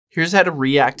Here's how to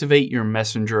reactivate your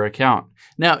Messenger account.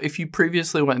 Now, if you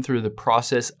previously went through the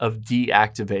process of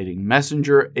deactivating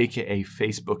Messenger, aka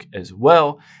Facebook as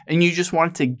well, and you just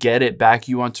want to get it back,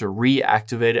 you want to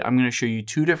reactivate it, I'm going to show you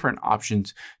two different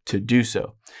options to do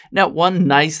so. Now, one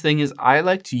nice thing is I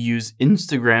like to use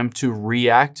Instagram to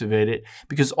reactivate it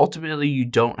because ultimately you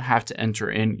don't have to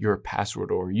enter in your password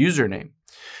or username.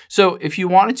 So if you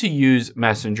wanted to use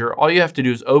Messenger, all you have to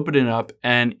do is open it up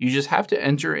and you just have to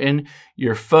enter in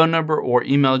your phone number or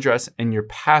email address and your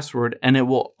password, and it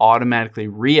will automatically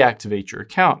reactivate your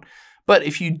account. But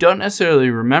if you don't necessarily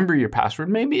remember your password,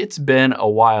 maybe it's been a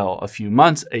while, a few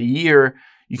months, a year,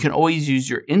 you can always use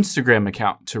your Instagram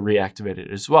account to reactivate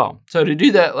it as well. So to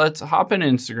do that, let's hop in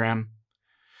Instagram,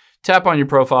 tap on your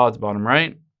profile at the bottom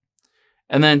right,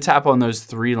 and then tap on those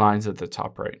three lines at the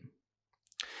top right.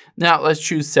 Now let's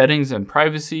choose settings and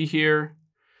privacy here,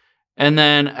 and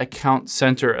then account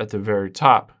center at the very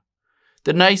top.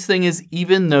 The nice thing is,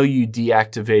 even though you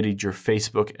deactivated your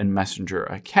Facebook and Messenger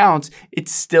accounts, it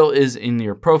still is in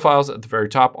your profiles at the very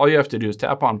top. All you have to do is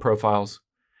tap on profiles,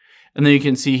 and then you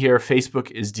can see here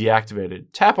Facebook is deactivated.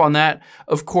 Tap on that.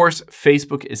 Of course,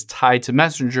 Facebook is tied to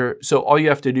Messenger, so all you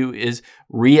have to do is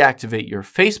reactivate your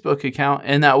Facebook account,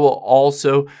 and that will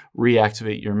also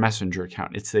reactivate your Messenger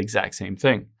account. It's the exact same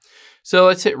thing. So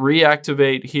let's hit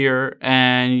reactivate here,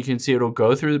 and you can see it'll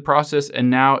go through the process,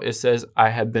 and now it says I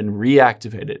have been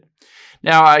reactivated.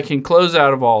 Now I can close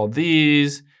out of all of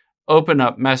these, open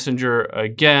up Messenger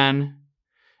again,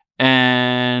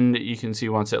 and you can see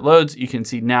once it loads, you can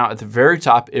see now at the very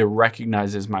top, it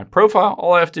recognizes my profile.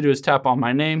 All I have to do is tap on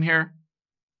my name here.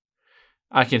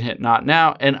 I can hit not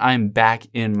now, and I'm back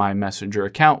in my Messenger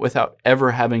account without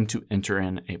ever having to enter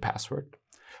in a password.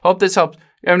 Hope this helped.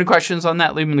 If you have any questions on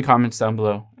that, leave them in the comments down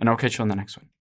below, and I'll catch you on the next one.